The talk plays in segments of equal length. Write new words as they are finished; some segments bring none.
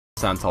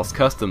Santos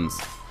customs.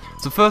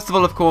 So first of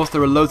all, of course,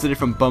 there are loads of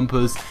different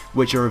bumpers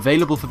which are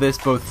available for this,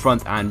 both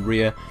front and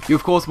rear. You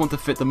of course want to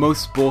fit the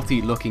most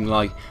sporty looking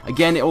light.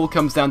 Again, it all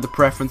comes down to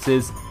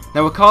preferences.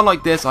 Now a car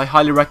like this, I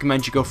highly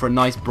recommend you go for a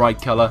nice bright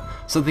colour.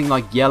 Something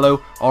like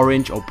yellow,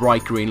 orange or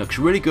bright green looks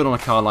really good on a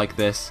car like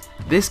this.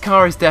 This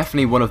car is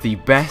definitely one of the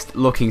best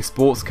looking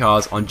sports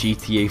cars on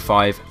GTA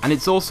 5, and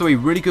it's also a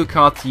really good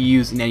car to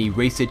use in any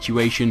race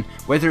situation,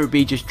 whether it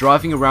be just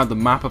driving around the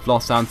map of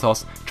Los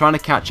Santos, trying to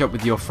catch up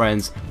with your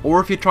friends,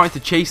 or if you're trying to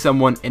chase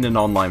someone in an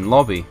online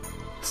lobby.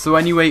 So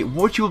anyway,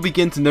 what you will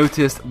begin to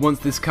notice once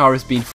this car has been